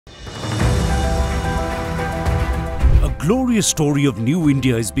glorious story of New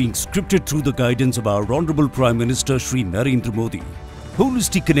India is being scripted through the guidance of our Honorable Prime Minister Shri Narendra Modi.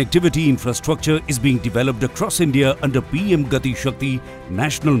 Holistic connectivity infrastructure is being developed across India under PM Gati Shakti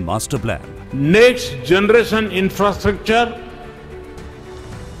National Master Plan. Next generation infrastructure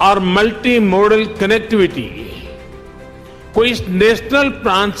और multi-modal connectivity को इस national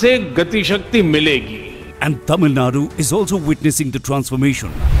plan से गति शक्ति मिलेगी. And Tamil Nadu is also witnessing the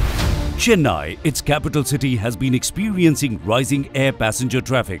transformation. Chennai, its capital city, has been experiencing rising air passenger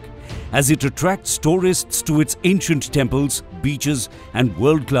traffic as it attracts tourists to its ancient temples, beaches and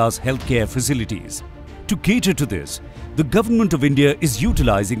world-class healthcare facilities. To cater to this, the Government of India is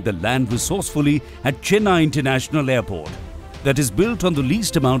utilizing the land resourcefully at Chennai International Airport, that is built on the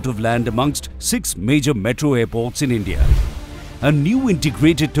least amount of land amongst 6 major metro airports in India. A new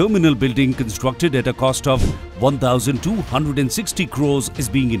integrated terminal building constructed at a cost of 1,260 crores is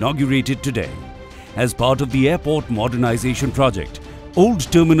being inaugurated today. As part of the airport modernization project,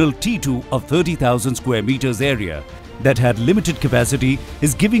 old terminal T2 of 30,000 square meters area that had limited capacity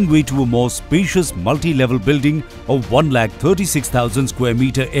is giving way to a more spacious multi-level building of 1,36,000 square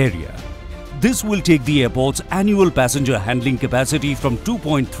meter area. This will take the airport's annual passenger handling capacity from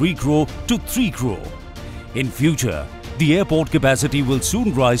 2.3 crore to 3 crore. In future, the airport capacity will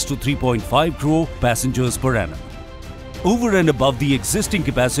soon rise to 3.5 crore passengers per annum. Over and above the existing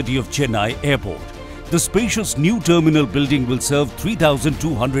capacity of Chennai Airport, the spacious new terminal building will serve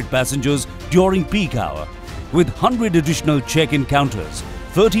 3,200 passengers during peak hour, with 100 additional check-in counters,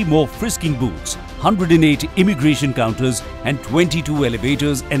 30 more frisking booths, 108 immigration counters and 22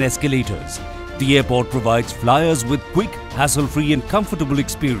 elevators and escalators. The airport provides flyers with quick, hassle-free and comfortable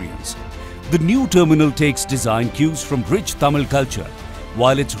experience. The new terminal takes design cues from rich Tamil culture,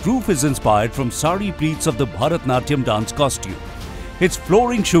 while its roof is inspired from Saree pleats of the Bharatnatyam dance costume. Its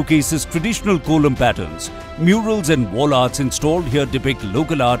flooring showcases traditional Kolam patterns. Murals and wall arts installed here depict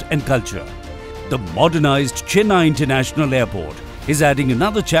local art and culture. The modernized Chennai International Airport is adding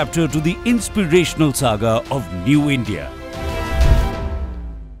another chapter to the inspirational saga of New India.